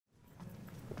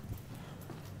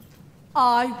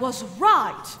I was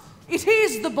right. It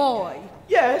is the boy.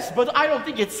 Yes, but I don't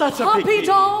think it's such a big Puppy deal.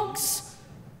 dogs,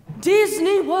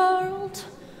 Disney World.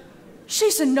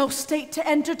 She's in no state to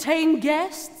entertain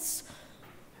guests.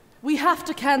 We have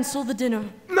to cancel the dinner.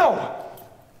 No!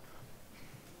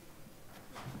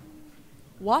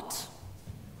 What?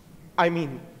 I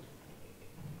mean,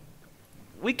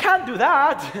 we can't do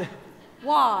that.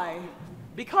 Why?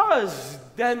 Because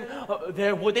then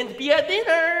there wouldn't be a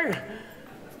dinner.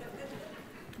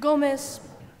 Gomez,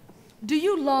 do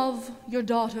you love your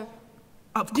daughter?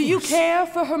 Of course. Do you care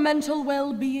for her mental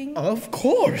well-being? Of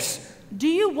course. Do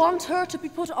you want her to be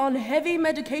put on heavy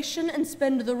medication and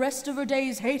spend the rest of her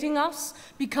days hating us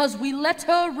because we let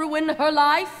her ruin her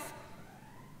life?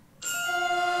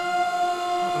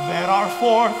 There are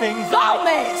 4 things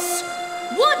Gomez!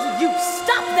 Would you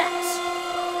stop that?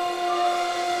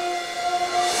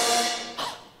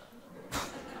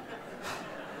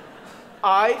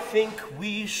 I think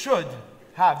we should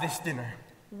have this dinner.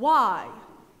 Why?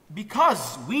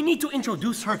 Because we need to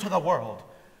introduce her to the world.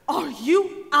 Are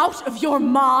you out of your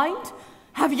mind?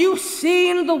 Have you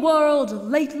seen the world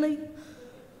lately?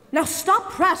 Now stop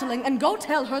prattling and go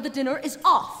tell her the dinner is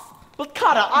off. But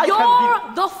Kara,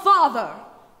 You're the father.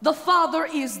 The father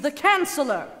is the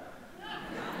counselor.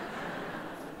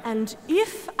 And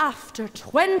if after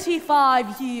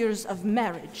 25 years of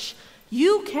marriage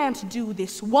you can't do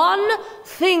this one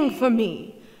thing for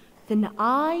me, then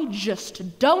I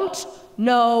just don't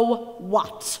know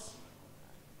what.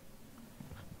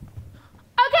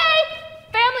 Okay,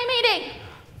 family meeting.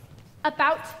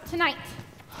 About tonight.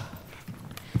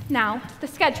 Now, the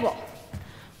schedule.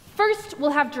 First,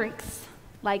 we'll have drinks.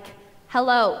 Like,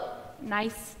 hello,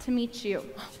 nice to meet you.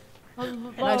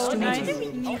 Nice to meet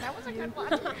you. Oh, that was a good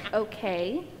one.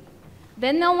 Okay.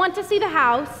 Then they'll want to see the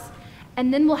house,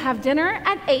 and then we'll have dinner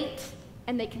at 8,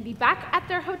 and they can be back at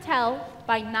their hotel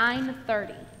by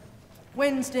 9:30.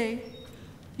 Wednesday,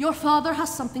 your father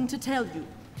has something to tell you.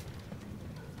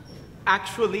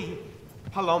 Actually,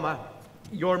 Paloma,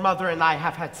 your mother and I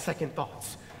have had second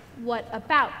thoughts. What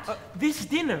about? This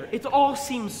dinner, it all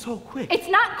seems so quick. It's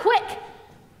not quick!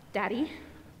 Daddy,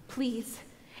 please.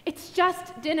 It's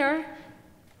just dinner.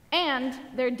 And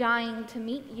they're dying to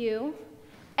meet you.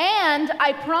 And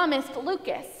I promised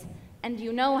Lucas. And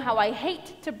you know how I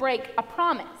hate to break a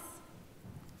promise.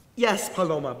 Yes,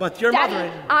 Paloma, but your Daddy, mother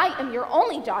and... I am your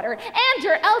only daughter and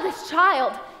your eldest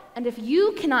child. And if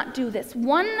you cannot do this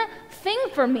one thing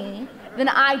for me, then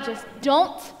I just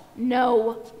don't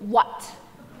know what.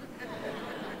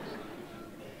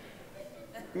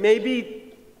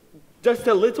 Maybe just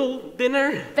a little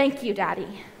dinner? Thank you,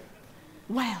 Daddy.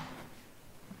 Well,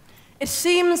 it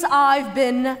seems I've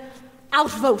been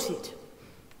outvoted.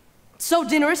 So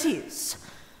dinner it is.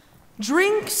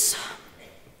 Drinks,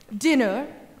 dinner,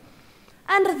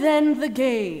 and then the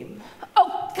game.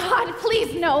 Oh, God,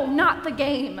 please, no, not the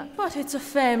game. But it's a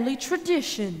family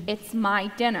tradition. It's my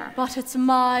dinner. But it's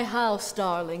my house,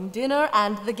 darling. Dinner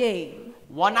and the game.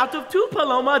 1 out of 2,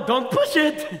 Paloma. Don't push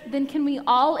it. Then can we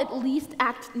all at least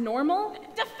act normal?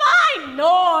 Define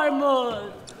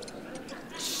normal!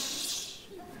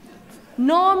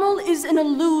 Normal is an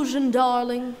illusion,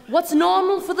 darling. What's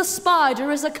normal for the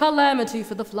spider is a calamity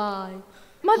for the fly.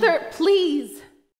 Mother, please.